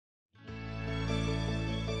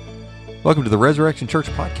Welcome to the Resurrection Church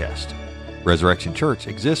podcast. Resurrection Church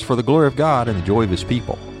exists for the glory of God and the joy of His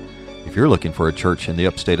people. If you're looking for a church in the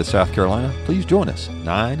upstate of South Carolina, please join us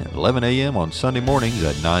 9 and 11 a.m. on Sunday mornings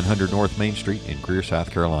at 900 North Main Street in Greer,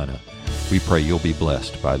 South Carolina. We pray you'll be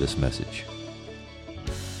blessed by this message.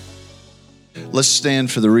 Let's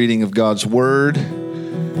stand for the reading of God's Word.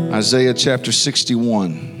 Isaiah chapter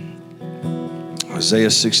 61.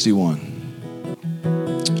 Isaiah 61.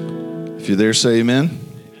 If you're there, say amen.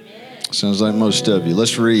 Sounds like most of you.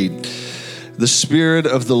 Let's read. The Spirit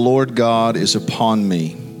of the Lord God is upon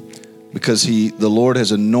me, because the Lord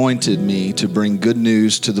has anointed me to bring good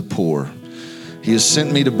news to the poor. He has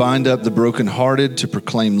sent me to bind up the brokenhearted, to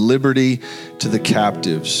proclaim liberty to the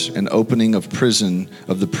captives, and opening of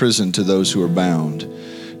the prison to those who are bound,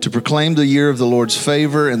 to proclaim the year of the Lord's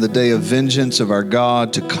favor and the day of vengeance of our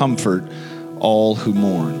God, to comfort all who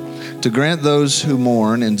mourn, to grant those who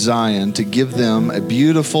mourn in Zion, to give them a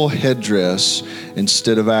beautiful headdress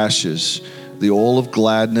instead of ashes, the oil of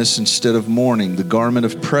gladness instead of mourning, the garment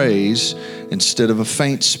of praise instead of a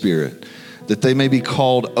faint spirit, that they may be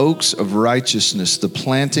called oaks of righteousness, the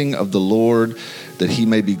planting of the Lord, that He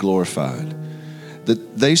may be glorified.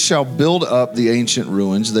 That they shall build up the ancient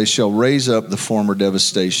ruins, they shall raise up the former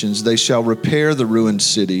devastations, they shall repair the ruined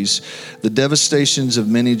cities, the devastations of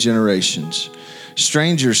many generations.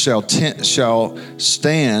 Strangers shall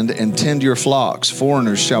stand and tend your flocks.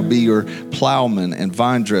 Foreigners shall be your plowmen and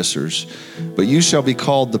vine dressers. But you shall be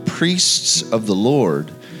called the priests of the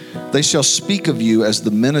Lord. They shall speak of you as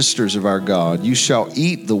the ministers of our God. You shall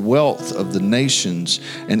eat the wealth of the nations,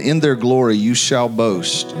 and in their glory you shall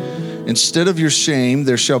boast. Instead of your shame,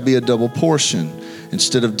 there shall be a double portion.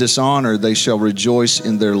 Instead of dishonor, they shall rejoice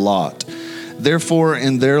in their lot. Therefore,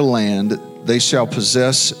 in their land, they shall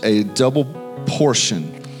possess a double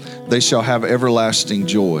portion. They shall have everlasting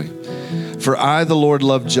joy. For I, the Lord,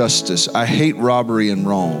 love justice. I hate robbery and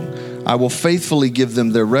wrong. I will faithfully give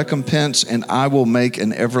them their recompense, and I will make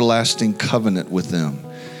an everlasting covenant with them.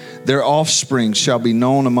 Their offspring shall be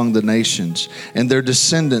known among the nations, and their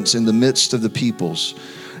descendants in the midst of the peoples.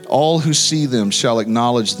 All who see them shall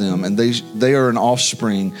acknowledge them, and they are an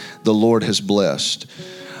offspring the Lord has blessed.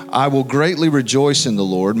 I will greatly rejoice in the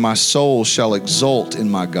Lord. My soul shall exult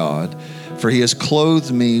in my God. For He has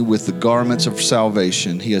clothed me with the garments of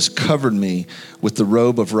salvation. He has covered me with the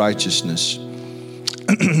robe of righteousness.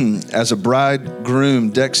 As a bridegroom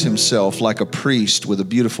decks himself like a priest with a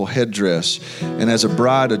beautiful headdress, and as a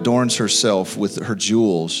bride adorns herself with her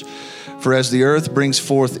jewels. For as the earth brings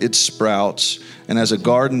forth its sprouts, and as a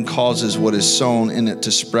garden causes what is sown in it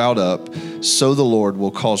to sprout up, so the Lord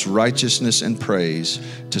will cause righteousness and praise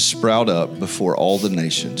to sprout up before all the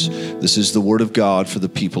nations. This is the word of God for the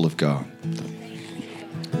people of God.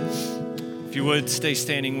 If you would, stay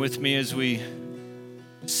standing with me as we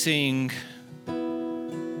sing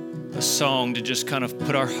a song to just kind of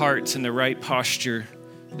put our hearts in the right posture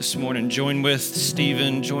this morning. Join with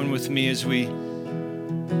Stephen, join with me as we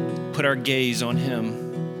put our gaze on Him.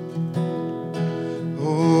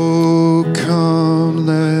 Oh, come,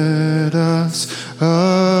 let us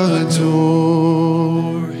adore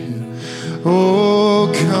Him.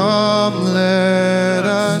 Oh, come, let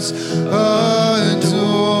us adore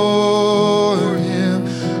Him.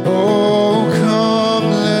 Oh,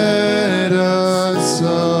 come, let us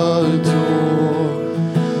adore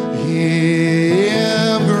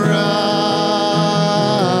Him. Christ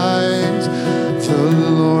the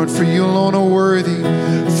Lord, for You alone are worthy.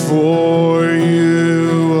 For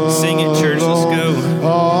You Sing it, church, let's go.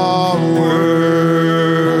 Are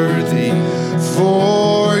worthy.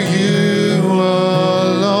 For You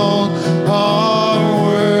alone are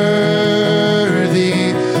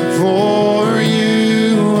worthy. For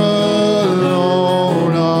You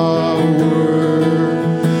alone are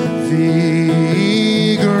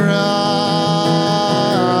worthy. Christ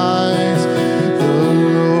the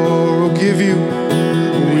Lord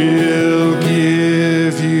will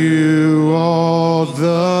give You all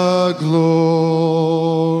the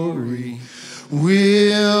glory.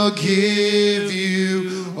 We'll give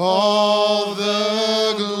You all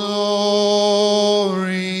the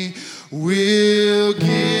glory. We'll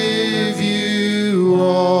give You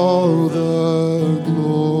all the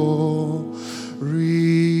glory.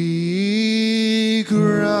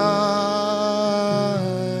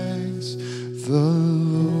 Christ the Lord.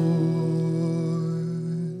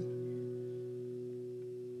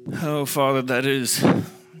 Oh, Father, that is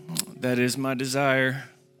my desire.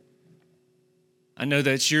 I know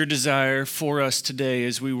that's Your desire for us today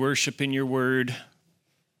as we worship in Your word.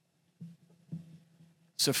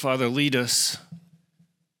 So, Father, lead us.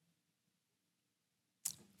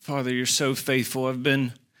 Father, You're so faithful. I've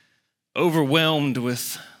been overwhelmed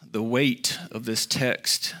with the weight of this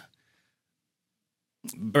text,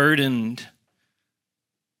 burdened,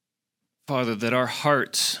 Father, that our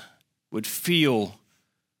hearts would feel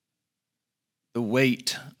the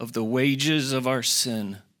weight of the wages of our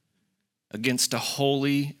sin against a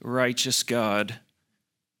holy, righteous God,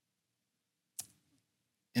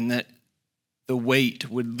 and that the weight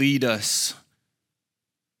would lead us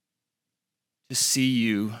to see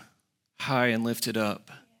you high and lifted up,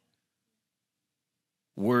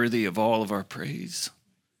 worthy of all of our praise.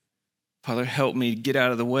 Father, help me get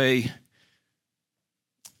out of the way.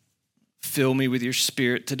 Fill me with your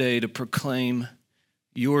Spirit today to proclaim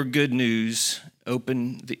your good news.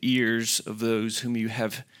 Open the ears of those whom you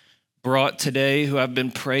have brought today, who I've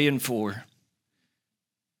been praying for.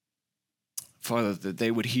 Father, that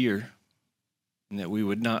they would hear and that we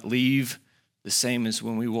would not leave the same as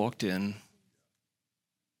when we walked in.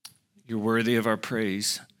 You're worthy of our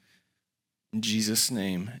praise. In Jesus'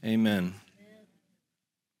 name, amen.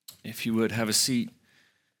 If you would, have a seat.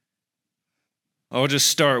 I'll just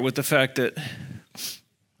start with the fact that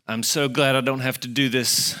I'm so glad I don't have to do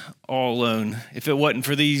this all alone. If it wasn't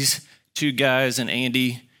for these two guys and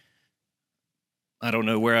Andy, I don't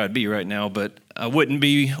know where I'd be right now, but I wouldn't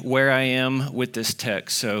be where I am with this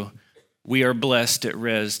text. So we are blessed at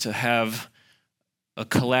Res to have a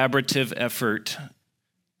collaborative effort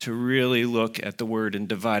to really look at the word and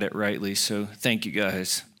divide it rightly. So thank you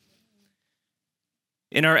guys.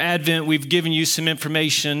 In our Advent, we've given you some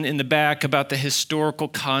information in the back about the historical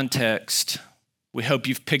context. We hope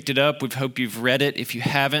you've picked it up. We hope you've read it. If you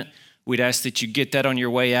haven't, we'd ask that you get that on your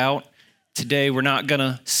way out. Today, we're not going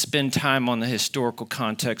to spend time on the historical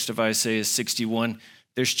context of Isaiah 61.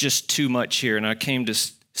 There's just too much here. And I came to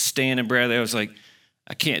Stan and Bradley. I was like,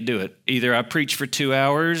 I can't do it. Either I preach for 2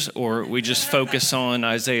 hours or we just focus on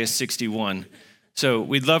Isaiah 61. So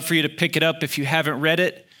we'd love for you to pick it up if you haven't read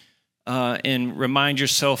it. And remind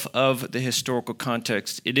yourself of the historical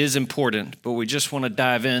context. It is important, but we just want to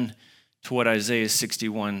dive in to what Isaiah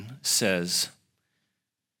 61 says.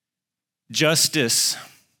 Justice,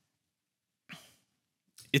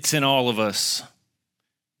 it's in all of us.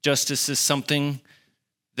 Justice is something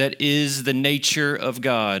that is the nature of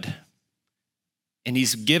God. And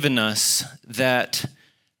he's given us that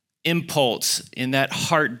impulse in that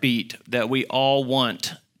heartbeat that we all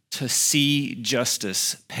want to see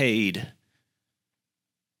justice paid.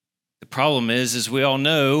 The problem is, as we all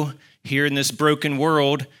know, here in this broken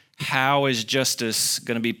world, how is justice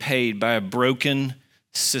going to be paid by a broken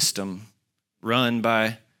system run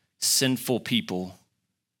by sinful people?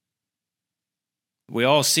 We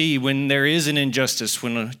all see when there is an injustice,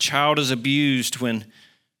 when a child is abused, when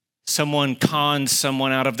someone cons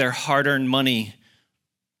someone out of their hard-earned money,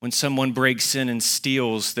 when someone breaks in and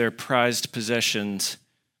steals their prized possessions,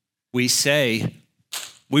 we say,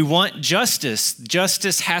 we want justice.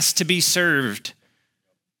 Justice has to be served.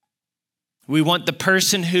 We want the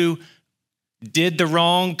person who did the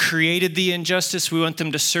wrong, created the injustice, we want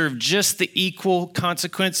them to serve just the equal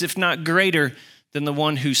consequence, if not greater, than the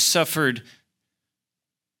one who suffered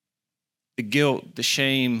the guilt, the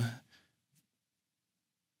shame.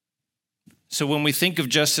 So when we think of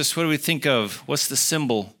justice, what do we think of? What's the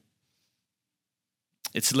symbol?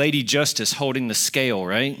 It's Lady Justice holding the scale,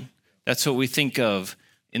 right? That's what we think of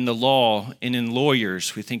in the law and in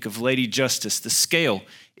lawyers. We think of Lady Justice, the scale.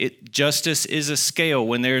 Justice is a scale.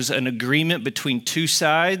 When there's an agreement between two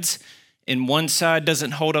sides and one side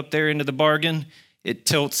doesn't hold up their end of the bargain, it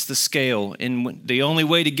tilts the scale. And the only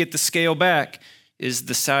way to get the scale back is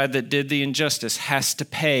the side that did the injustice has to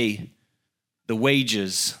pay the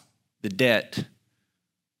wages, the debt,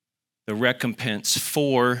 the recompense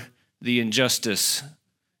for the injustice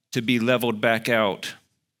to be leveled back out.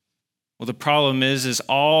 Well, the problem is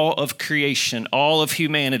all of creation, all of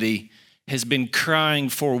humanity has been crying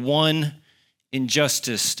for one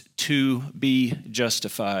injustice to be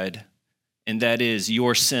justified, and that is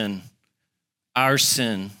your sin, our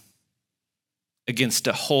sin, against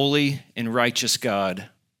a holy and righteous God.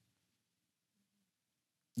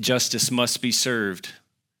 Justice must be served.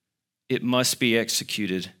 It must be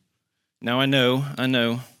executed. Now I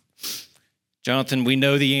know. Jonathan, we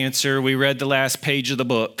know the answer. We read the last page of the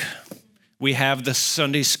book. We have the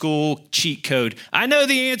Sunday school cheat code. I know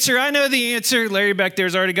the answer. Larry back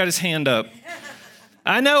there's already got his hand up.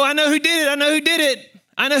 I know who did it.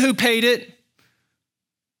 I know who paid it.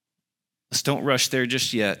 Let's don't rush there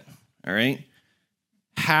just yet, all right?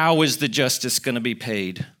 How is the justice going to be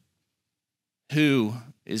paid? Who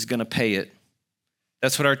is going to pay it?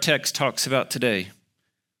 That's what our text talks about today.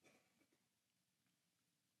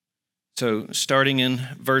 So starting in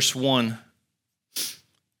verse 1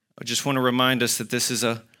 I just want to remind us that this is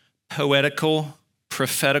a poetical,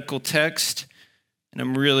 prophetical text, and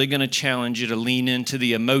I'm really going to challenge you to lean into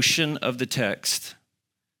the emotion of the text.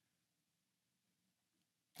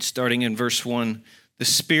 Starting in verse 1, the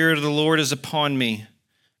Spirit of the Lord is upon me,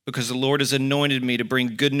 because the Lord has anointed me to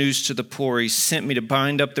bring good news to the poor. He sent me to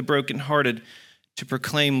bind up the brokenhearted, to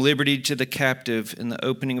proclaim liberty to the captive and the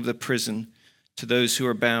opening of the prison to those who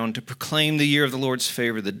are bound, to proclaim the year of the Lord's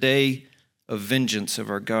favor, the day of vengeance of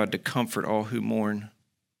our God, to comfort all who mourn,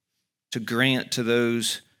 to grant to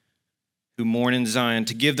those who mourn in Zion,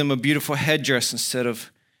 to give them a beautiful headdress instead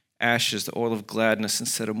of ashes, the oil of gladness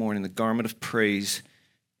instead of mourning, the garment of praise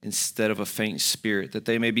instead of a faint spirit, that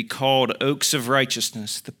they may be called oaks of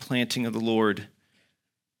righteousness, the planting of the Lord,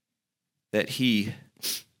 that he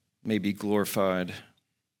may be glorified.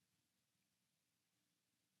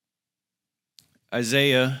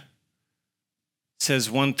 Isaiah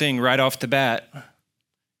says one thing right off the bat.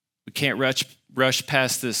 We can't rush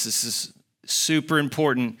past this. This is super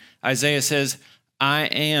important. Isaiah says, I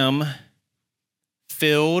am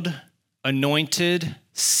filled, anointed,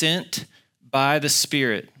 sent by the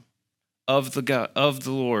Spirit of the God, of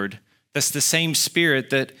the Lord. That's the same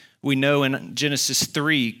Spirit that we know in Genesis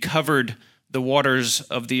 3 covered the waters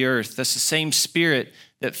of the earth. That's the same Spirit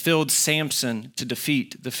that filled Samson to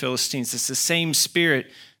defeat the Philistines. It's the same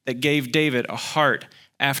Spirit that gave David a heart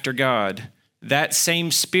after God. That same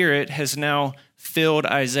Spirit has now filled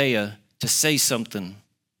Isaiah to say something.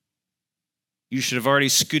 You should have already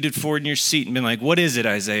scooted forward in your seat and been like, what is it,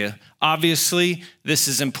 Isaiah? Obviously, this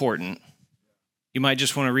is important. You might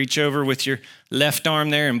just want to reach over with your left arm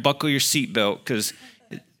there and buckle your seatbelt, because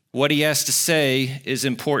what he has to say is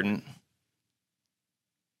important.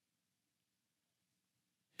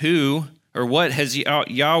 Who or what has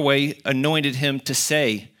Yahweh anointed him to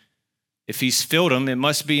say? If he's filled him, it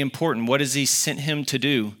must be important. What has he sent him to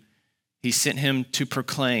do? He sent him to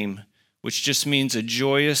proclaim, which just means a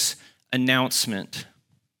joyous announcement.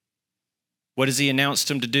 What has he announced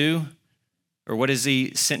him to do? Or what has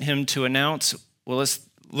he sent him to announce? Well, let's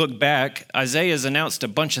look back. Isaiah's announced a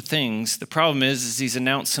bunch of things. The problem is he's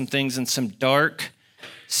announced some things in some dark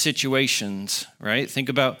situations, right? Think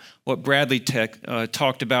about what Bradley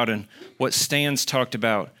talked about and what Stan's talked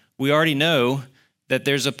about. We already know that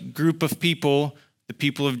there's a group of people, the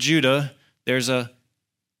people of Judah, there's a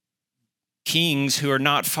kings who are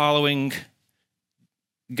not following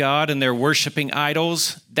God and they're worshiping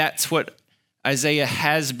idols. That's what Isaiah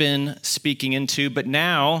has been speaking into, but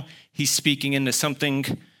now he's speaking into something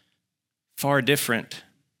far different.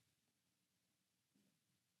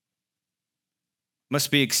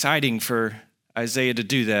 Must be exciting for Isaiah to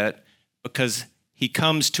do that, because he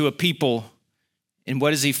comes to a people, and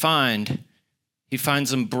what does he find? He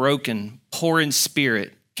finds them broken, poor in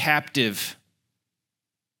spirit, captive.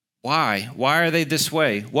 Why? Why are they this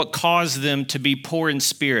way? What caused them to be poor in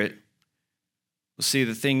spirit? Well, see,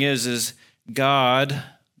 the thing is God,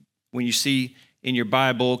 when you see in your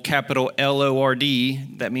Bible, capital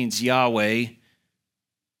L-O-R-D, that means Yahweh,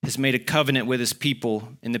 has made a covenant with his people,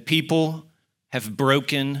 and the people have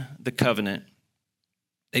broken the covenant.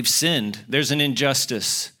 They've sinned. There's an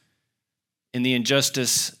injustice, and the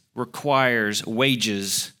injustice requires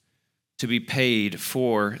wages to be paid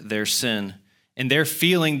for their sin. And they're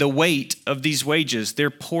feeling the weight of these wages. They're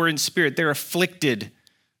poor in spirit. They're afflicted.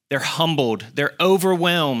 They're humbled. They're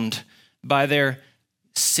overwhelmed by their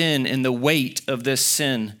sin and the weight of this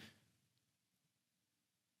sin.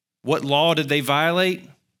 What law did they violate?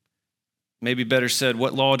 Maybe better said,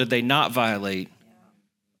 what law did they not violate?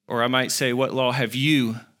 Or I might say, what law have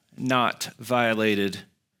you not violated?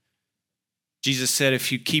 Jesus said,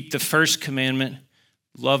 if you keep the first commandment,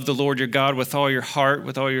 love the Lord your God with all your heart,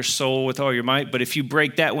 with all your soul, with all your might. But if you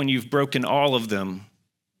break that one, you've broken all of them.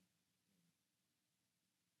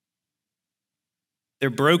 They're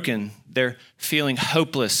broken. They're feeling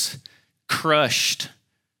hopeless, crushed,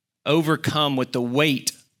 overcome with the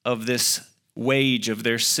weight of this wage of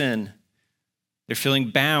their sin. They're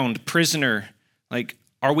feeling bound, prisoner. Like,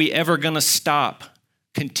 are we ever going to stop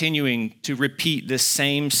continuing to repeat this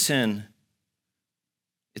same sin?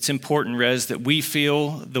 It's important, Rez, that we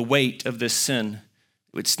feel the weight of this sin.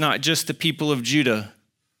 It's not just the people of Judah.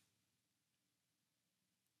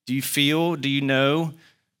 Do you know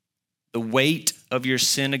the weight of your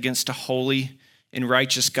sin against a holy and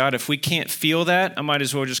righteous God? If we can't feel that, I might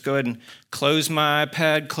as well just go ahead and close my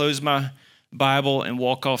iPad, close my Bible, and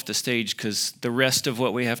walk off the stage, because the rest of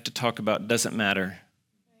what we have to talk about doesn't matter.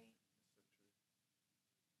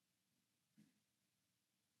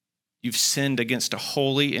 You've sinned against a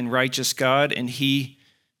holy and righteous God, and he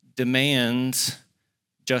demands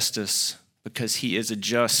justice. because he is a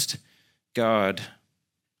just God.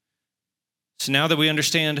 So now that we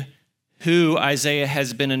understand who Isaiah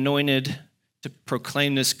has been anointed to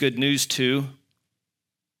proclaim this good news to,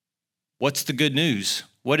 what's the good news?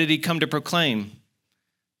 What did he come to proclaim?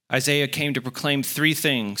 Isaiah came to proclaim three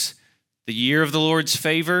things: the year of the Lord's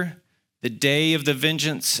favor, the day of the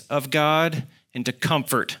vengeance of God, and to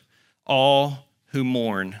comfort all who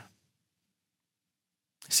mourn.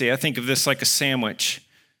 See, I think of this like a sandwich.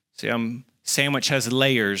 See, sandwich has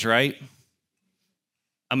layers, right?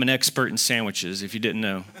 I'm an expert in sandwiches, if you didn't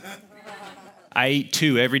know. I eat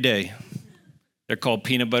 2 every day. They're called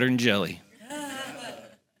peanut butter and jelly.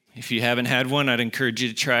 If you haven't had one, I'd encourage you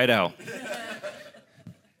to try it out.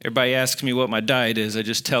 Everybody asks me what my diet is. I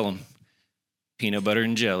just tell them, peanut butter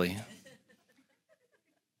and jelly.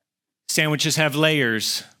 Sandwiches have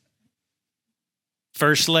layers.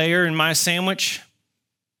 First layer in my sandwich,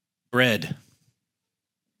 bread.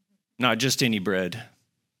 Not just any bread.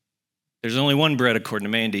 There's only one bread according to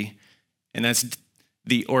Mandy, and that's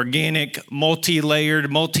the organic,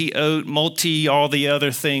 multi-layered, multi-oat, all the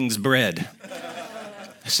other things bread.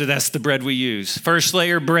 So that's the bread we use. First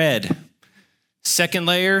layer, bread. Second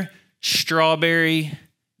layer, strawberry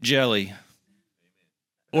jelly.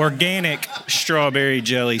 Organic strawberry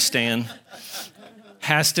jelly, Stan.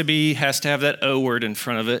 Has to have that O word in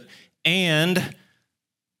front of it. And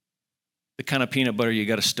the kind of peanut butter you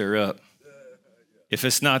got to stir up. If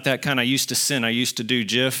it's not that kind, I used to sin. I used to do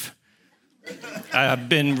Jif. I've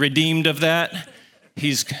been redeemed of that.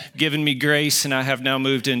 He's given me grace, and I have now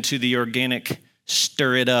moved into the organic,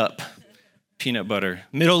 stir it up peanut butter.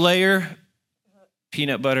 Middle layer,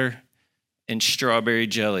 peanut butter and strawberry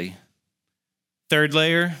jelly. Third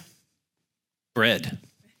layer, bread.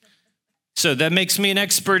 So that makes me an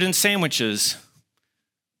expert in sandwiches.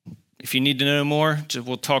 If you need to know more,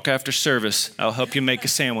 we'll talk after service. I'll help you make a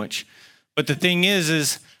sandwich. But the thing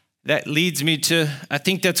is that leads me to, I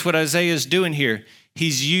think that's what Isaiah is doing here.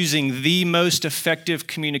 He's using the most effective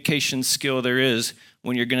communication skill there is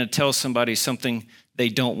when you're going to tell somebody something they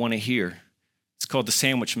don't want to hear. It's called the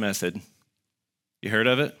sandwich method. You heard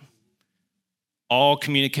of it? All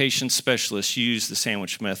communication specialists use the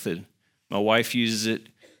sandwich method. My wife uses it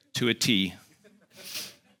to a T.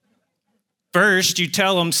 First, you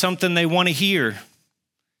tell them something they want to hear.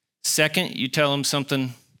 Second, you tell them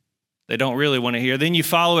something they don't really want to hear. Then you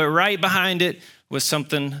follow it right behind it with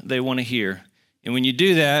something they want to hear. And when you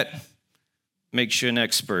do that, makes you an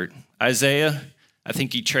expert. Isaiah, I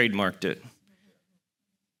think he trademarked it.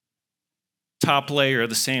 Top layer of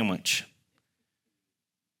the sandwich.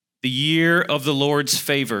 The year of the Lord's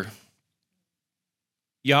favor.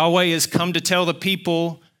 Yahweh has come to tell the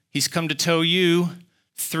people, he's come to tell you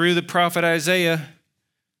through the prophet Isaiah,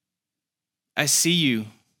 I see you.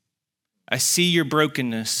 I see your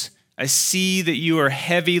brokenness. I see that you are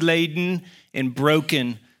heavy laden and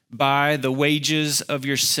broken by the wages of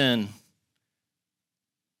your sin.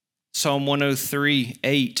 Psalm 103,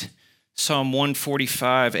 8, Psalm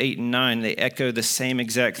 145, 8 and 9, they echo the same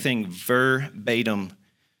exact thing verbatim.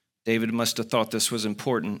 David must have thought this was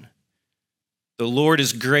important. The Lord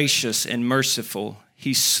is gracious and merciful.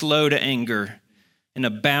 He's slow to anger and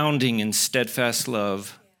abounding in steadfast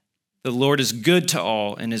love. The Lord is good to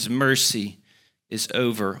all, and his mercy is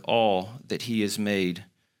over all that he has made.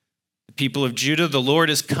 The people of Judah, the Lord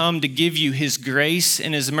has come to give you his grace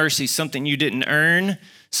and his mercy, something you didn't earn,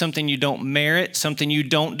 something you don't merit, something you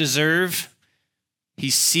don't deserve. He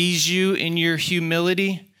sees you in your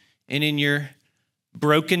humility and in your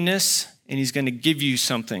brokenness, and he's going to give you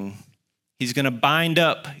something. He's going to bind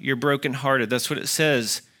up your brokenhearted. That's what it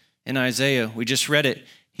says in Isaiah. We just read it.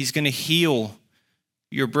 He's going to heal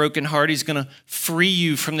your broken heart. He's going to free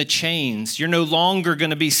you from the chains. You're no longer going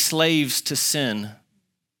to be slaves to sin.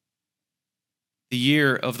 The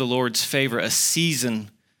year of the Lord's favor, a season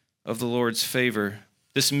of the Lord's favor.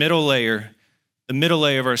 This middle layer, the middle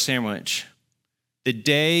layer of our sandwich, the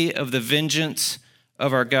day of the vengeance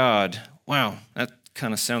of our God. Wow, that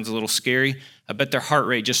kind of sounds a little scary. I bet their heart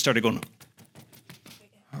rate just started going,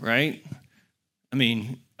 right? I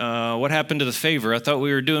mean, what happened to the favor? I thought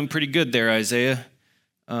we were doing pretty good there, Isaiah.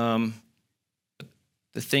 The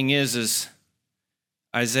thing is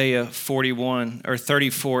Isaiah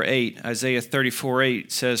 34:8. Isaiah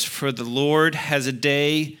 34:8 says, "For the Lord has a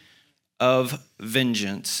day of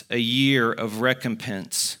vengeance, a year of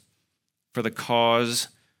recompense for the cause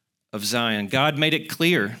of Zion." God made it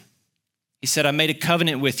clear. He said, I made a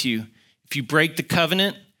covenant with you. If you break the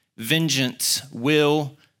covenant, vengeance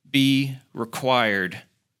will be required.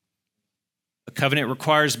 A covenant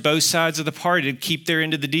requires both sides of the party to keep their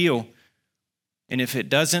end of the deal. And if it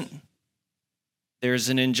doesn't, there's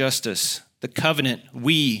an injustice. the covenant.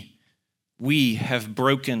 We have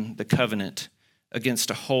broken the covenant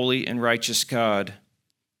against a holy and righteous God.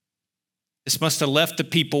 This must have left the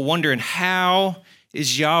people wondering, how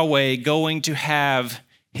is Yahweh going to have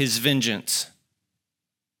his vengeance?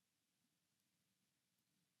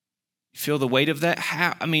 You feel the weight of that?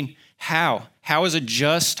 How? How is a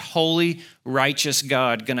just, holy, righteous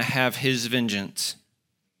God going to have his vengeance?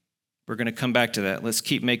 We're going to come back to that. Let's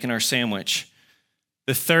keep making our sandwich.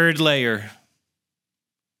 The third layer,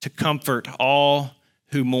 to comfort all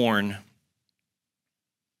who mourn.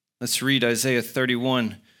 Let's read Isaiah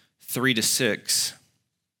 31, 3-6. It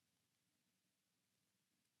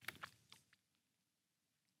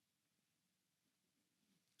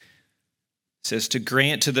says, to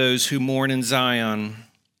grant to those who mourn in Zion.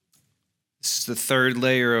 This is the third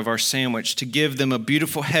layer of our sandwich. To give them a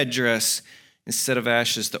beautiful headdress instead of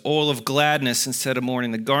ashes, the oil of gladness instead of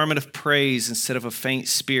mourning, the garment of praise instead of a faint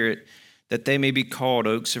spirit, that they may be called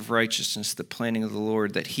oaks of righteousness, the planting of the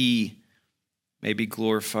Lord, that he may be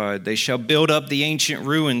glorified. They shall build up the ancient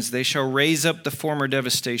ruins. They shall raise up the former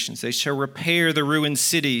devastations. They shall repair the ruined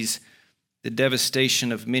cities, the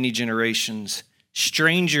devastation of many generations.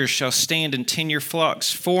 Strangers shall stand and tend your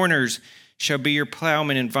flocks. Foreigners shall be your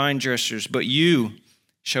plowmen and vine dressers, but you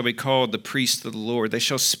shall be called the priests of the Lord. They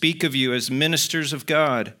shall speak of you as ministers of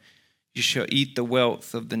God. You shall eat the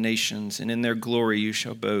wealth of the nations, and in their glory you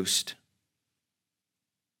shall boast.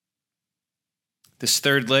 This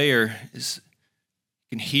third layer is,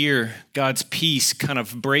 you can hear God's peace kind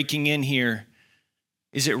of breaking in here.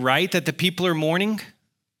 Is it right that the people are mourning?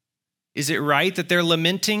 Is it right that they're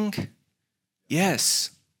lamenting?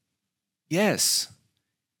 Yes. Yes.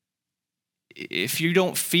 If you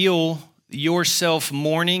don't feel yourself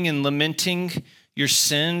mourning and lamenting your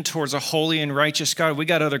sin towards a holy and righteous God, we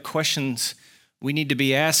got other questions we need to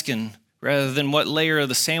be asking rather than what layer of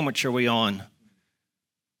the sandwich are we on.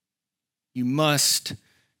 You must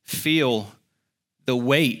feel the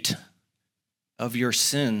weight of your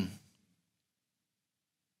sin.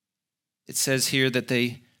 It says here that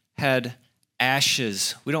they had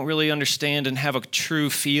ashes. We don't really understand and have a true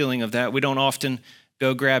feeling of that. We don't often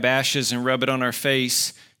go grab ashes and rub it on our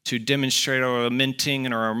face to demonstrate our lamenting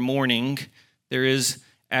and our mourning. There is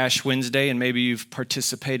Ash Wednesday, and maybe you've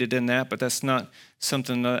participated in that, but that's not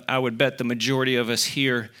something that I would bet the majority of us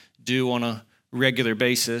here do on a regular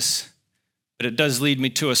basis. But it does lead me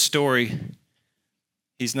to a story.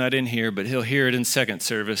 He's not in here, but he'll hear it in second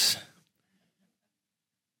service.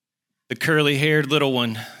 The curly-haired little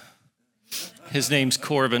one. His name's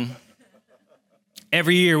Corbin.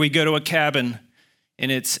 Every year we go to a cabin,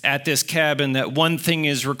 and it's at this cabin that one thing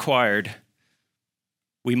is required.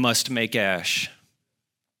 We must make ash.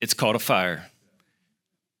 It's called a fire.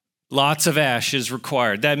 Lots of ash is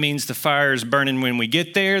required. That means the fire is burning when we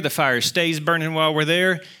get there, the fire stays burning while we're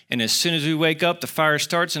there, and as soon as we wake up, the fire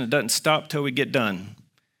starts and it doesn't stop till we get done.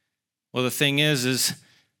 Well, the thing is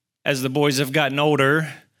as the boys have gotten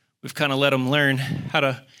older, we've kind of let them learn how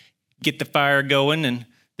to get the fire going. And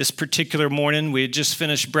this particular morning, we had just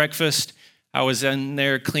finished breakfast. I was in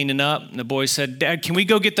there cleaning up, and the boys said, "Dad, can we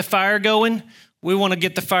go get the fire going? We want to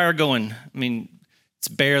get the fire going." I mean, it's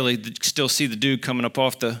barely, you still see the dew coming up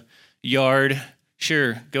off the yard.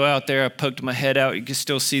 Sure, go out there. I poked my head out. You can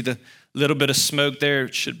still see the little bit of smoke there.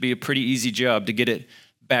 It should be a pretty easy job to get it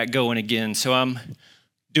back going again. So I'm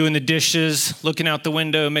doing the dishes, looking out the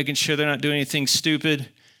window, making sure they're not doing anything stupid.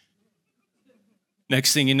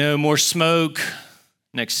 Next thing you know, more smoke.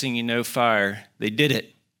 Next thing you know, fire. They did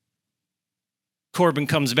it. Corbin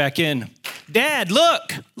comes back in. "Dad,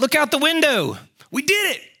 look out the window. We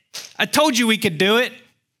did it. I told you we could do it."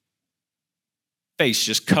 Face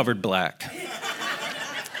just covered black.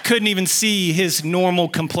 Couldn't even see his normal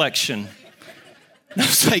complexion. I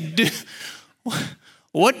was like, "Dude,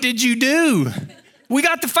 what did you do?" "We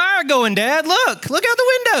got the fire going, Dad. Look out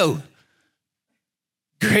the window."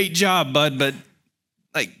 "Great job, bud, but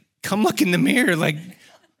come look in the mirror.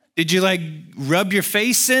 Did you rub your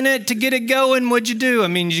face in it to get it going? What'd you do? I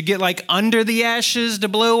mean, did you get under the ashes to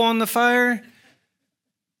blow on the fire?"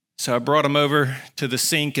 So I brought him over to the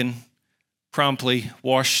sink and promptly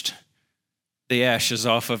washed the ashes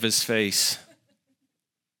off of his face.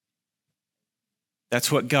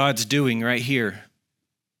 That's what God's doing right here.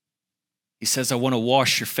 He says, "I want to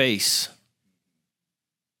wash your face."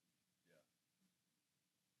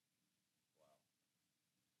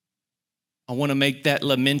 I want to make that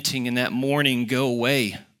lamenting and that mourning go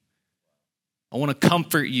away. I want to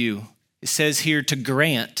comfort you. It says here to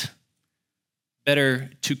grant,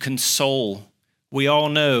 better to console. We all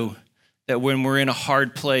know that when we're in a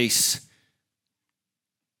hard place,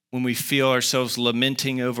 when we feel ourselves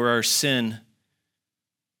lamenting over our sin,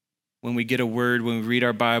 when we get a word, when we read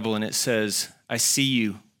our Bible and it says, I see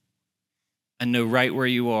you. I know right where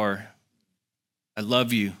you are. I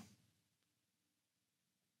love you.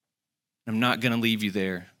 I'm not going to leave you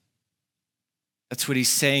there. That's what he's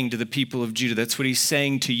saying to the people of Judah. That's what he's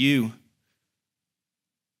saying to you.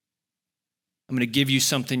 I'm going to give you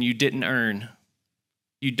something you didn't earn,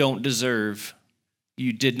 you don't deserve,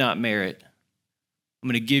 you did not merit. I'm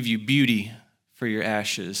going to give you beauty for your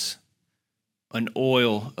ashes, an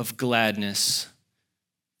oil of gladness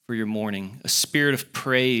for your mourning, a spirit of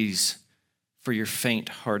praise for your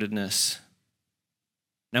faint-heartedness.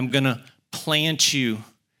 And I'm going to plant you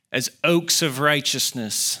as oaks of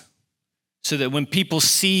righteousness so that when people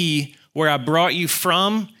see where I brought you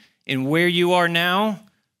from and where you are now,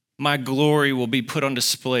 my glory will be put on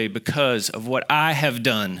display because of what I have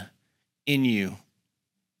done in you.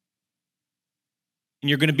 And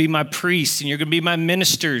you're going to be my priests and you're going to be my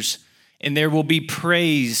ministers, and there will be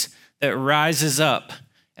praise that rises up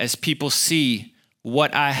as people see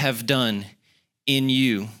what I have done in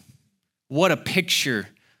you. What a picture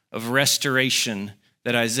of restoration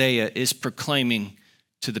that Isaiah is proclaiming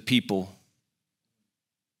to the people.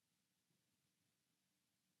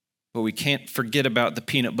 But we can't forget about the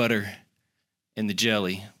peanut butter and the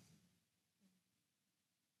jelly.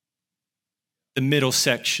 The middle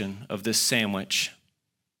section of this sandwich.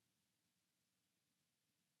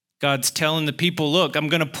 God's telling the people, look, I'm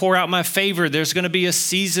going to pour out my favor. There's going to be a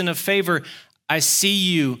season of favor. I see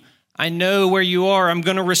you. I know where you are. I'm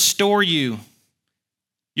going to restore you.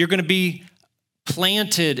 You're going to be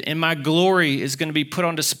planted, and my glory is going to be put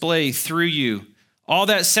on display through you. All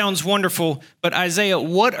that sounds wonderful, but Isaiah,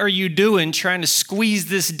 what are you doing trying to squeeze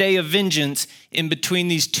this day of vengeance in between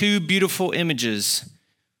these two beautiful images?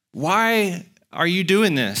 Why are you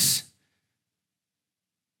doing this?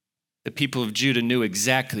 The people of Judah knew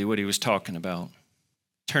exactly what he was talking about.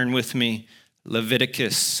 Turn with me,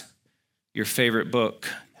 Leviticus, your favorite book,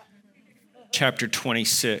 chapter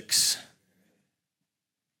 26.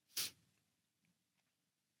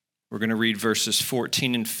 We're going to read verses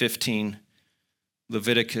 14 and 15.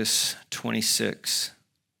 Leviticus 26.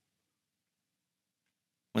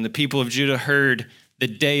 When the people of Judah heard the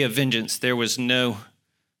day of vengeance, there was no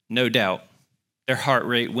doubt. Their heart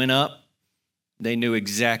rate went up. They knew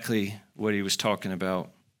exactly what he was talking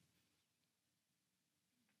about.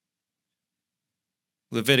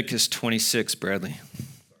 Leviticus 26, Bradley.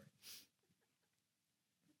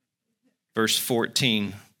 Verse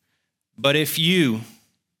 14. But if you,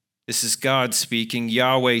 this is God speaking,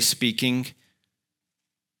 Yahweh speaking,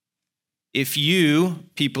 if you,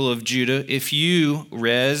 people of Judah, if you,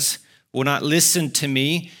 Rez, will not listen to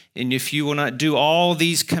me, and if you will not do all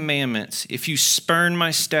these commandments, if you spurn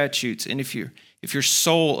my statutes, and if your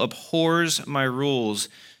soul abhors my rules,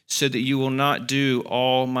 so that you will not do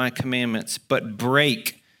all my commandments, but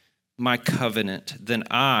break my covenant, then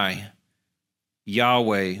I,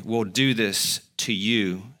 Yahweh, will do this to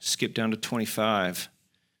you. Skip down to 25.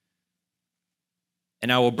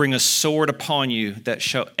 And I will bring a sword upon you that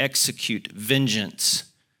shall execute vengeance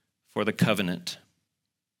for the covenant.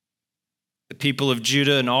 The people of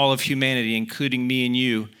Judah and all of humanity, including me and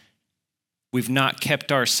you, we've not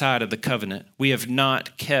kept our side of the covenant. We have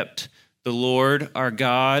not kept the Lord, our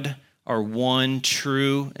God, our one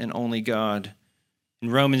true and only God.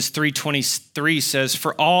 And Romans 3:23 says,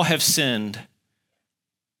 for all have sinned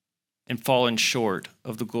and fallen short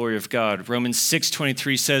of the glory of God. Romans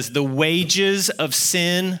 6:23 says, the wages of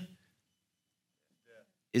sin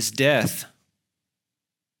is death.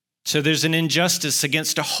 So there's an injustice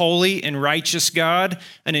against a holy and righteous God,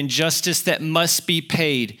 an injustice that must be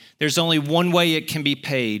paid. There's only one way it can be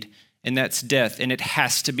paid, and that's death. And it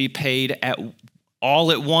has to be paid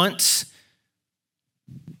all at once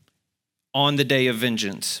on the day of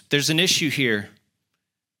vengeance. There's an issue here.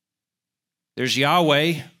 There's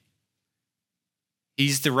Yahweh.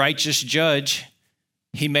 He's the righteous judge.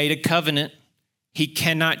 He made a covenant. He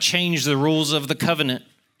cannot change the rules of the covenant.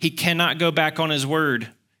 He cannot go back on his word.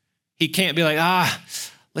 He can't be like,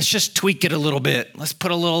 let's just tweak it a little bit. Let's put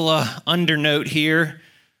a little undernote here.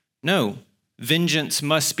 No, vengeance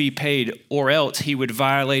must be paid, or else he would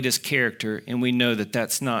violate his character, and we know that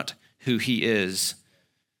that's not who he is.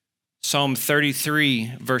 Psalm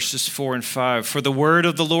 33, verses 4 and 5. For the word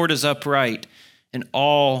of the Lord is upright, and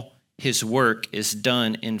all his work is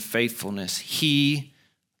done in faithfulness. He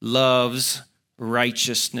loves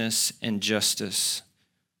righteousness and justice.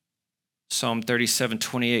 Psalm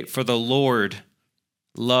 37:28. For the Lord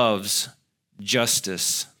loves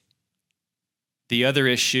justice. The other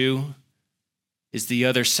issue is the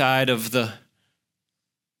other side of the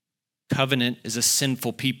Covenant is a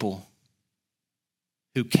sinful people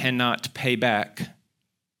who cannot pay back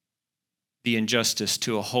the injustice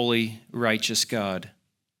to a holy, righteous God.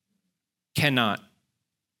 Cannot.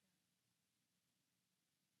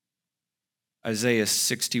 Isaiah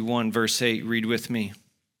 61, verse 8, read with me.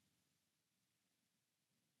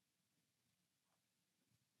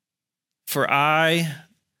 For I,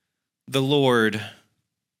 the Lord,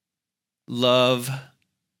 love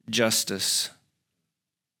justice.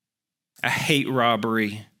 I hate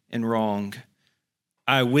robbery and wrong.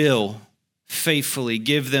 I will faithfully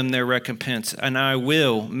give them their recompense, and I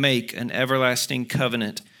will make an everlasting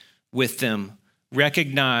covenant with them.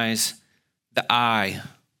 Recognize the I.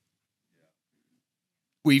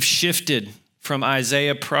 We've shifted from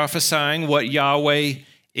Isaiah prophesying what Yahweh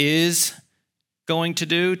is going to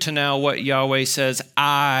do to now what Yahweh says,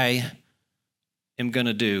 I am going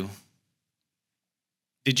to do.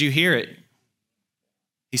 Did you hear it?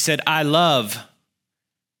 He said, I love,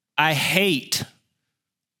 I hate,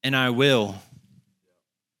 and I will.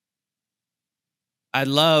 I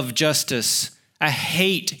love justice. I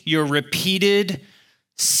hate your repeated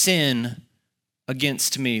sin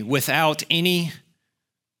against me without any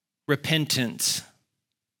repentance.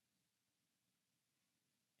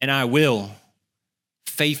 And I will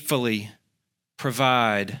faithfully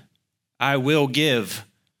provide. I will give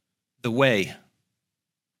the way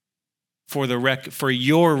for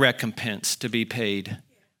your recompense to be paid.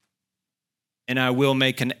 And I will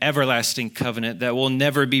make an everlasting covenant that will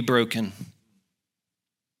never be broken.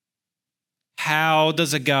 How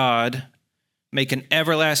does a God make an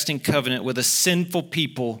everlasting covenant with a sinful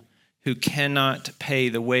people who cannot pay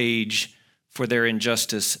the wage for their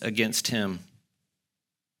injustice against him?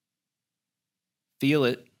 Feel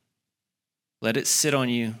it. Let it sit on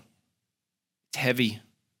you. It's heavy.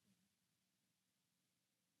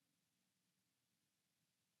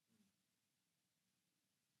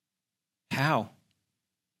 How?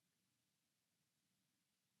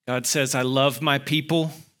 God says, I love my people.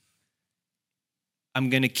 I'm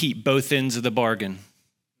going to keep both ends of the bargain.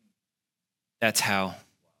 That's how.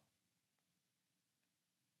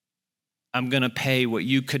 I'm going to pay what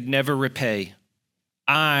you could never repay.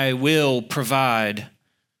 I will provide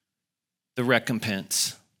the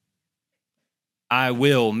recompense. I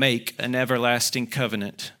will make an everlasting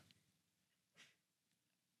covenant.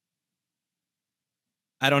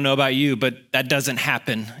 I don't know about you, but that doesn't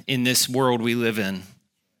happen in this world we live in.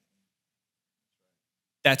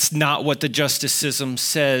 That's not what the justice system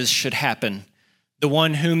says should happen. The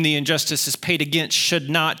one whom the injustice is paid against should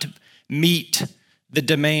not meet the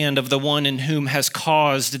demand of the one in whom has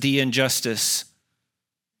caused the injustice.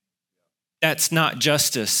 That's not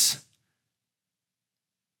justice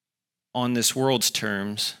on this world's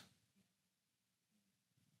terms.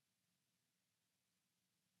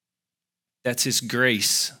 That's his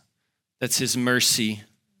grace. That's his mercy,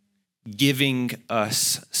 giving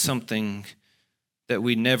us something that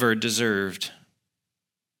we never deserved.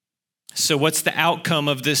 So what's the outcome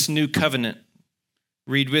of this new covenant?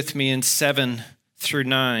 Read with me in 7 through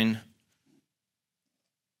 9.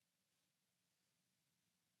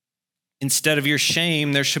 Instead of your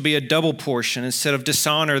shame, there shall be a double portion. Instead of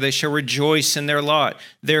dishonor, they shall rejoice in their lot.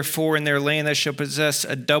 Therefore, in their land they shall possess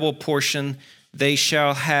a double portion. They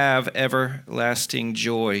shall have everlasting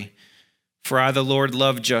joy. For I, the Lord,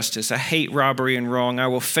 love justice. I hate robbery and wrong. I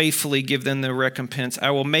will faithfully give them the recompense.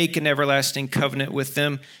 I will make an everlasting covenant with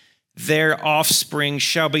them. Their offspring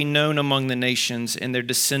shall be known among the nations, and their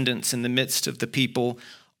descendants in the midst of the people.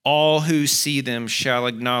 All who see them shall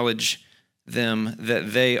acknowledge them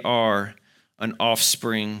that they are an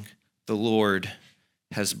offspring the Lord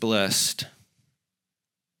has blessed.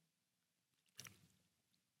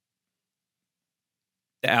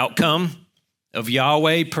 The outcome of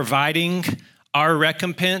Yahweh providing our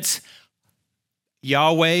recompense,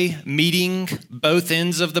 Yahweh meeting both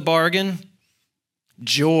ends of the bargain,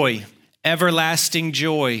 joy, everlasting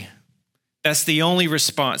joy. That's the only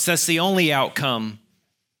response. That's the only outcome.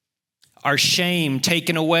 Our shame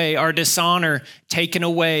taken away, our dishonor taken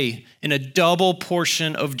away, in a double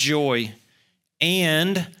portion of joy,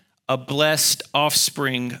 and a blessed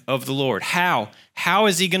offspring of the Lord. How? How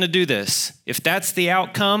is he going to do this? If that's the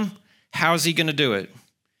outcome, how is he going to do it?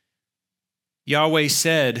 Yahweh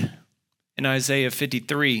said in Isaiah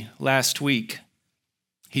 53 last week,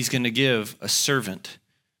 he's going to give a servant,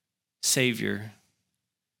 Savior.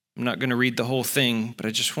 I'm not going to read the whole thing, but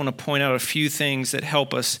I just want to point out a few things that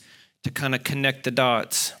help us to kind of connect the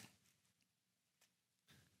dots.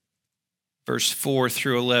 Verse 4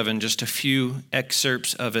 through 11, just a few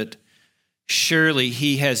excerpts of it. Surely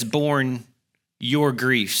he has borne your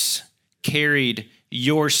griefs, carried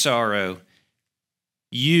your sorrow.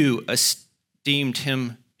 You esteemed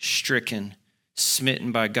him stricken,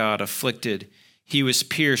 smitten by God, afflicted. He was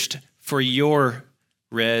pierced for your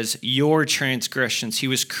transgressions. He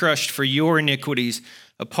was crushed for your iniquities.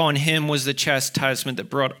 Upon him was the chastisement that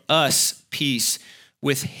brought us peace.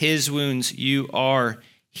 With his wounds you are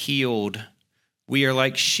healed. We are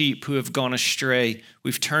like sheep who have gone astray.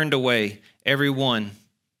 We've turned away, every one.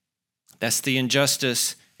 That's the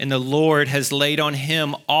injustice. And the Lord has laid on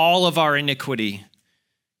him all of our iniquity.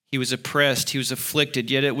 He was oppressed, he was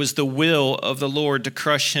afflicted, yet it was the will of the Lord to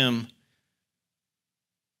crush him.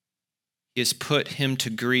 He has put him to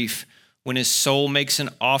grief. When his soul makes an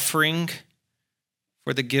offering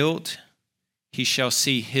for the guilt, he shall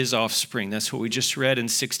see his offspring. That's what we just read in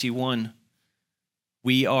 61.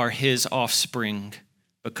 We are his offspring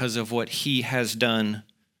because of what he has done.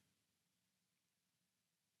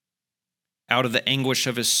 Out of the anguish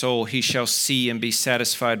of his soul he shall see and be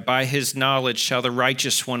satisfied. By his knowledge shall the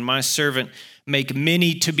righteous one, my servant, make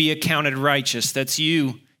many to be accounted righteous. That's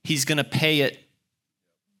you. He's going to pay it.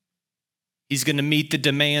 He's going to meet the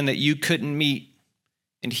demand that you couldn't meet,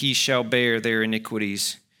 and he shall bear their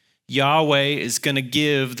iniquities. Yahweh is going to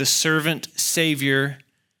give the servant Savior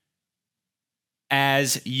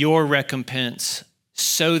as your recompense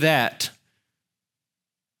so that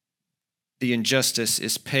the injustice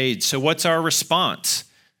is paid. So what's our response?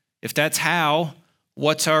 If that's how,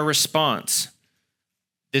 what's our response?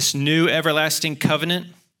 This new everlasting covenant,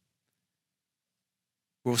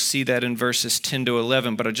 we'll see that in verses 10 to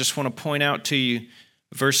 11, but I just want to point out to you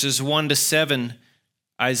verses 1 to 7,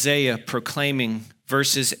 Isaiah proclaiming,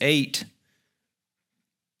 verses 8,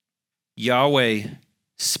 Yahweh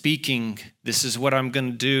speaking, this is what I'm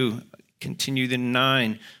going to do. Continue to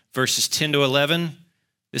 9, verses 10 to 11,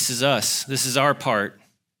 this is us. This is our part.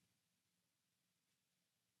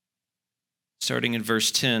 Starting in verse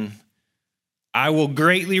 10. I will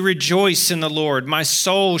greatly rejoice in the Lord. My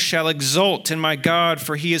soul shall exult in my God,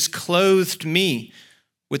 for he has clothed me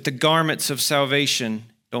with the garments of salvation.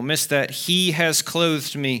 Don't miss that. He has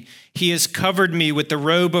clothed me. He has covered me with the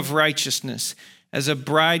robe of righteousness, as a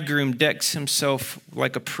bridegroom decks himself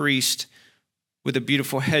like a priest with a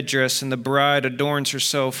beautiful headdress, and the bride adorns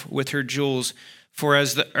herself with her jewels. For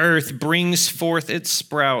as the earth brings forth its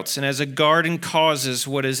sprouts, and as a garden causes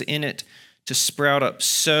what is in it to sprout up,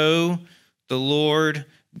 so the Lord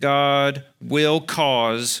God will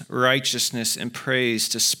cause righteousness and praise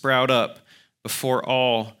to sprout up before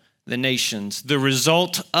all the nations. The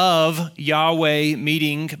result of Yahweh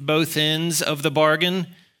meeting both ends of the bargain,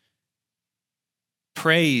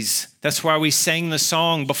 praise. That's why we sang the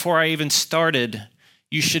song before I even started.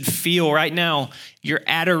 You should feel right now your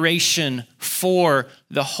adoration for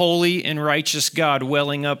the holy and righteous God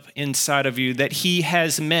welling up inside of you, that he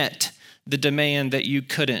has met the demand that you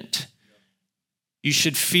couldn't. You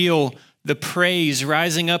should feel the praise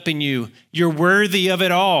rising up in you. You're worthy of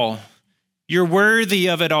it all. You're worthy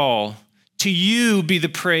of it all. To you be the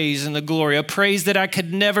praise and the glory, a praise that I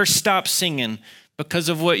could never stop singing because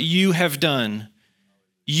of what you have done.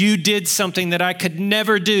 You did something that I could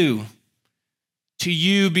never do. To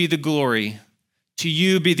you be the glory. To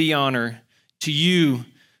you be the honor. To you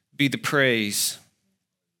be the praise.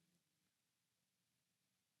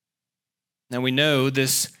 Now we know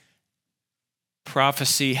this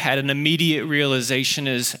prophecy had an immediate realization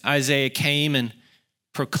as Isaiah came and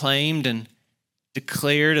proclaimed and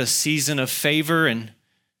declared a season of favor and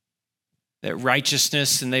that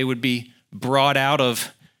righteousness, and they would be brought out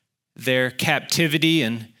of their captivity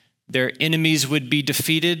and their enemies would be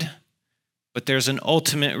defeated. But there's an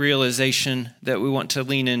ultimate realization that we want to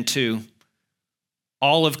lean into.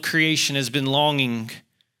 All of creation has been longing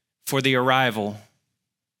for the arrival,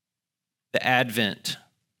 the advent,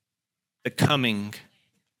 the coming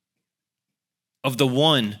of the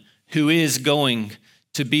one who is going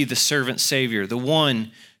to be the servant Savior, the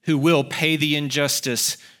one who will pay the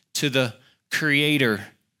injustice to the Creator.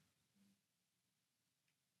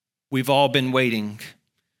 We've all been waiting.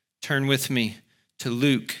 Turn with me to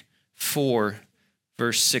Luke 4,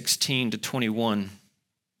 verse 16 to 21.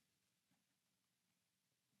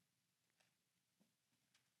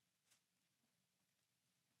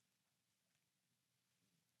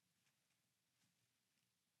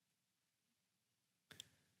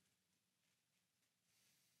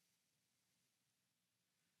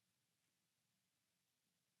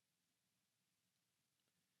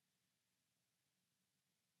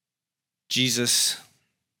 Jesus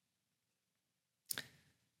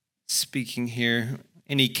speaking here,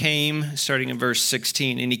 and he came, starting in verse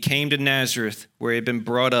 16, and he came to Nazareth where he had been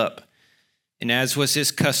brought up, And as was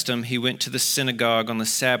his custom, he went to the synagogue on the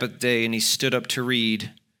Sabbath day, and he stood up to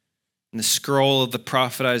read. And the scroll of the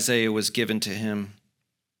prophet Isaiah was given to him.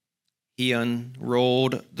 He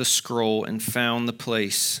unrolled the scroll and found the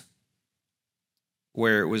place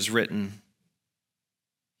where it was written.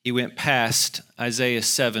 He went past Isaiah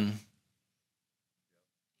 7.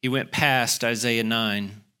 He went past Isaiah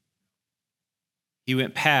 9. He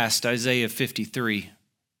went past Isaiah 53.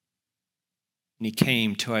 And he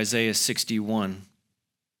came to Isaiah 61,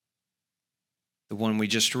 the one we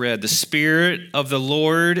just read. The Spirit of the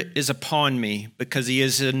Lord is upon me, because he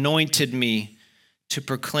has anointed me to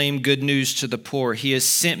proclaim good news to the poor. He has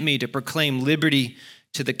sent me to proclaim liberty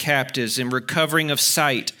to the captives and recovering of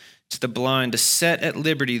sight to the blind, to set at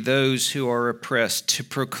liberty those who are oppressed, to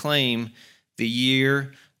proclaim the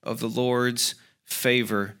year of the Lord's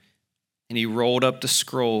favor. And he rolled up the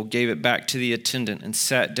scroll, gave it back to the attendant, and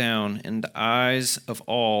sat down, and the eyes of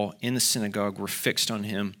all in the synagogue were fixed on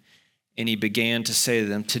him. And he began to say to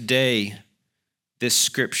them, "Today this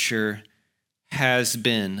scripture has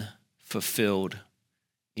been fulfilled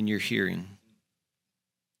in your hearing."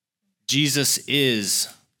 Jesus is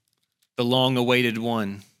the long-awaited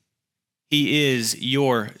one. He is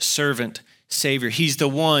your servant Savior. He's the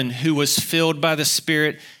one who was filled by the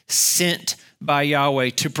Spirit, sent by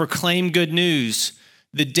Yahweh to proclaim good news,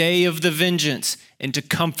 the day of the vengeance, and to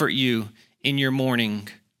comfort you in your mourning.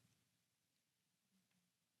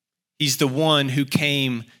 He's the one who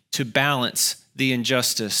came to balance the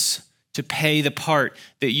injustice, to pay the part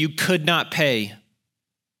that you could not pay,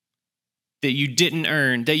 that you didn't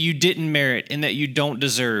earn, that you didn't merit, and that you don't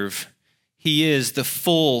deserve. He is the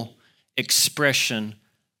full expression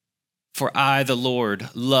for I, the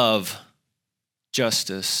Lord, love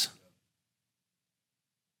justice.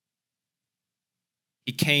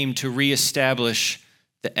 He came to reestablish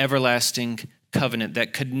the everlasting covenant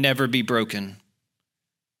that could never be broken.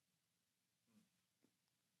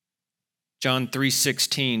 John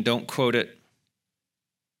 3:16, don't quote it.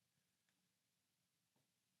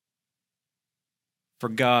 For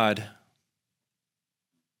God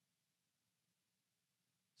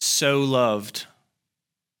so loved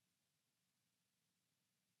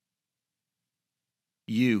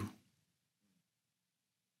you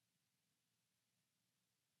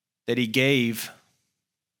that he gave,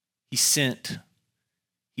 he sent,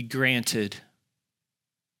 he granted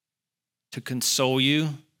to console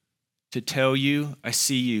you, to tell you, I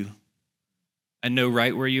see you. I know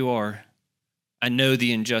right where you are. I know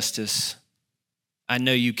the injustice. I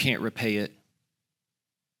know you can't repay it.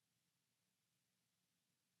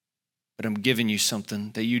 But I'm giving you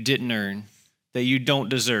something that you didn't earn, that you don't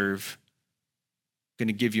deserve. I'm going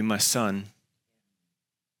to give you my son,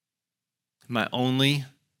 my only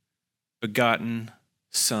begotten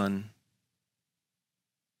son.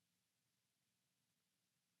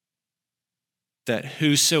 That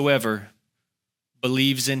whosoever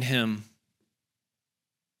believes in him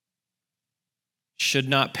should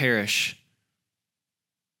not perish,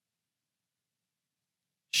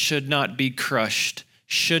 should not be crushed,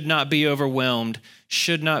 should not be overwhelmed,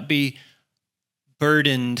 should not be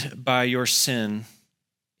burdened by your sin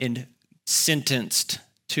and sentenced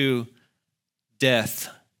to death,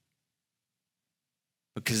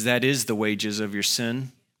 because that is the wages of your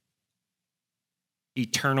sin.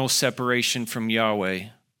 Eternal separation from Yahweh.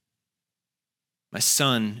 My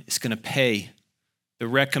son is going to pay the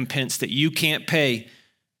recompense that you can't pay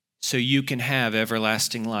so you can have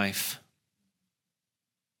everlasting life.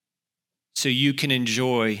 So you can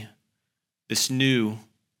enjoy this new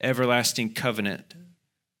everlasting covenant.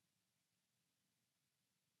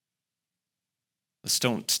 Let's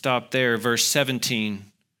don't stop there. Verse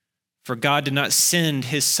 17. For God did not send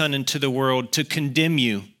his son into the world to condemn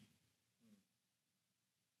you.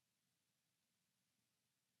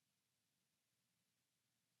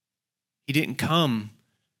 He didn't come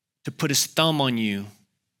to put his thumb on you,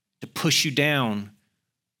 to push you down,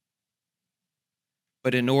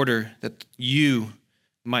 but in order that you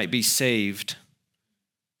might be saved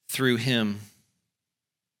through him.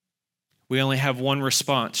 We only have one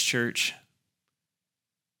response, church.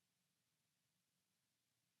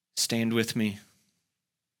 Stand with me.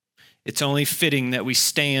 It's only fitting that we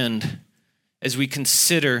stand as we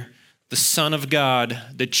consider the Son of God,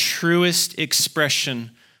 the truest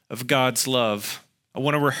expression of God's love. I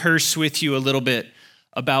want to rehearse with you a little bit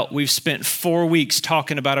about, we've spent 4 weeks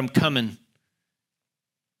talking about him coming.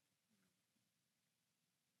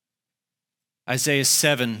 Isaiah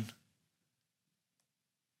 7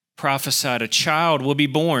 prophesied a child will be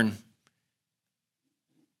born.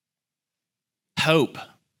 Hope.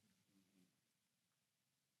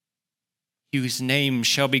 whose name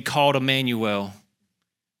shall be called Emmanuel,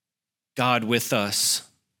 God with us.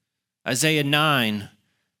 Isaiah 9,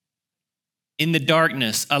 in the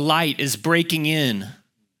darkness, a light is breaking in.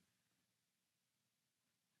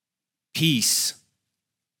 Peace.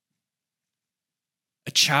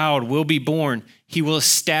 A child will be born. He will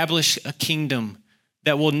establish a kingdom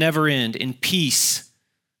that will never end, and peace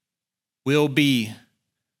will be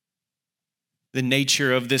the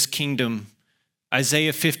nature of this kingdom.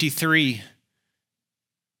 Isaiah 53,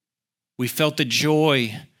 we felt the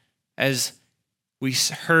joy as we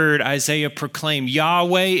heard Isaiah proclaim,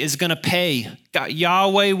 Yahweh is going to pay. God,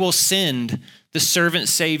 Yahweh will send the servant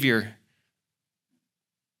Savior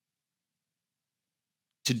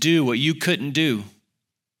to do what you couldn't do.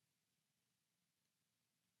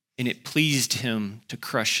 And it pleased him to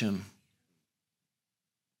crush him.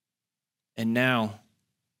 And now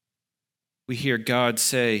we hear God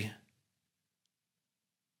say,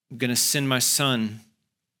 I'm going to send my son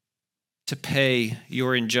to pay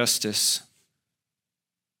your injustice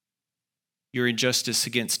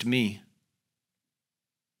against me.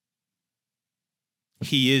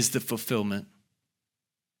 He is the fulfillment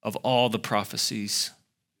of all the prophecies.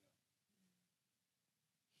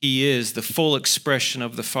 He is the full expression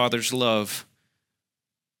of the Father's love,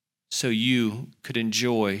 so you could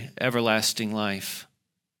enjoy everlasting life.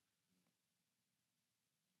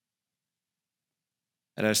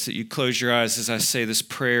 I'd ask that you close your eyes as I say this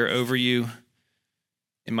prayer over you.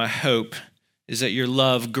 And my hope is that your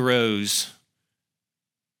love grows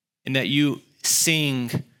and that you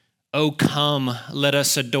sing, "Oh, come, let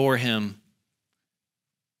us adore him."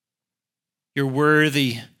 You're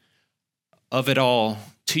worthy of it all.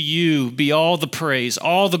 To you be all the praise,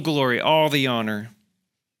 all the glory, all the honor.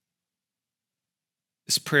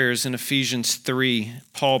 This prayer is in Ephesians 3.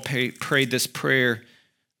 Paul prayed this prayer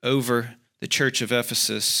over the church of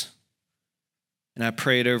Ephesus, and I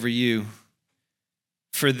pray it over you.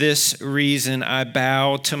 For this reason I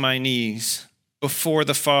bow to my knees before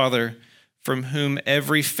the Father, from whom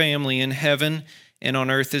every family in heaven and on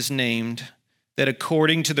earth is named, that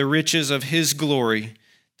according to the riches of his glory,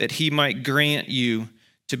 that he might grant you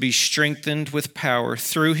to be strengthened with power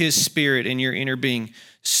through his Spirit in your inner being,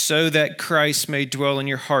 so that Christ may dwell in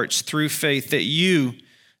your hearts through faith, that you,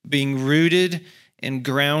 being rooted and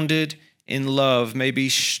grounded in love,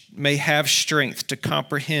 may have strength to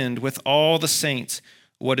comprehend with all the saints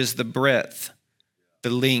what is the breadth, the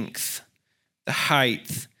length, the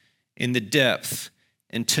height, and the depth,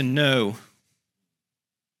 and to know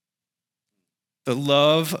the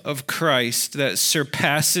love of Christ that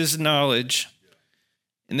surpasses knowledge,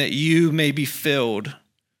 and that you may be filled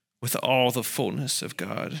with all the fullness of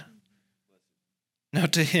God. Now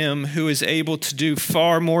to him who is able to do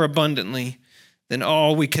far more abundantly than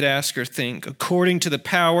all we could ask or think, according to the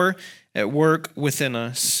power at work within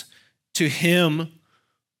us, to him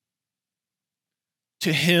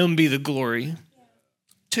be the glory,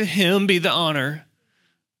 to him be the honor,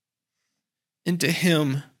 and to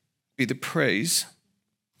him be the praise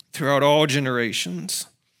throughout all generations,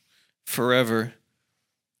 forever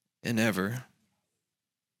and ever.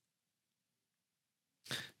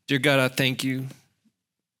 Dear God, I thank you.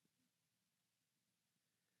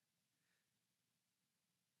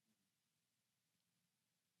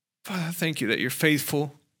 Father, I thank you that you're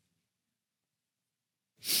faithful.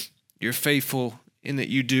 You're faithful in that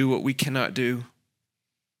you do what we cannot do.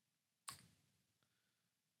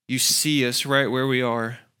 You see us right where we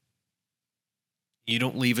are. You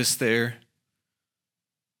don't leave us there.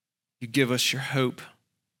 You give us your hope.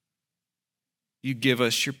 You give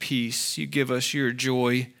us your peace. You give us your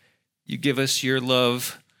joy. You give us your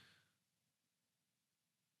love.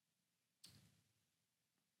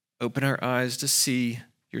 Open our eyes to see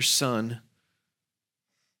your Son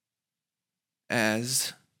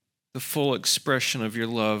as the full expression of your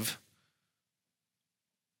love.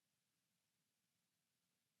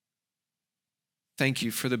 Thank you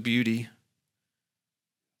for the beauty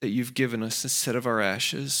that you've given us instead of our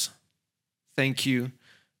ashes. Thank you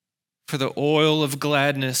for the oil of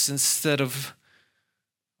gladness instead of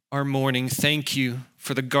our mourning. Thank you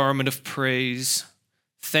for the garment of praise.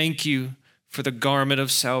 Thank you for the garment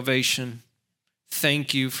of salvation.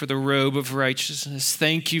 Thank you for the robe of righteousness.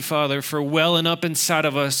 Thank you, Father, for welling up inside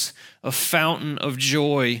of us a fountain of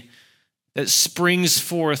joy that springs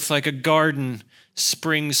forth like a garden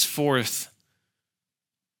springs forth.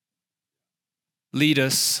 Lead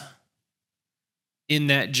us in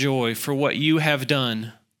that joy for what you have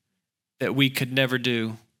done that we could never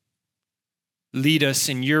do. Lead us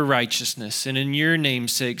in your righteousness and in your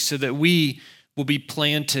name's sake so that we will be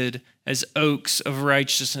planted as oaks of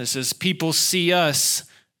righteousness. As people see us,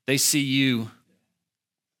 They see you.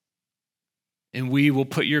 And we will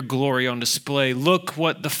put your glory on display. Look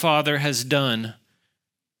what the Father has done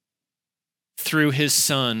through his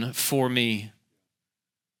Son for me.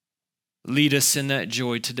 Lead us in that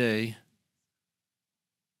joy today.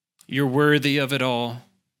 You're worthy of it all.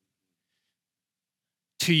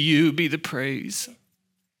 To you be the praise.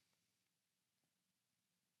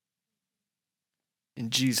 In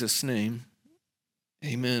Jesus' name,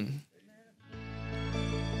 amen.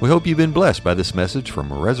 We hope you've been blessed by this message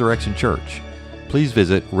from Resurrection Church. Please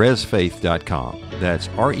visit rezfaith.com. That's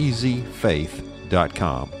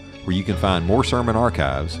rezfaith.com, where you can find more sermon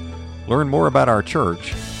archives, learn more about our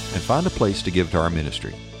church, and find a place to give to our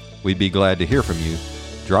ministry. We'd be glad to hear from you.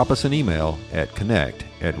 Drop us an email at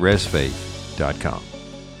connect@rezfaith.com.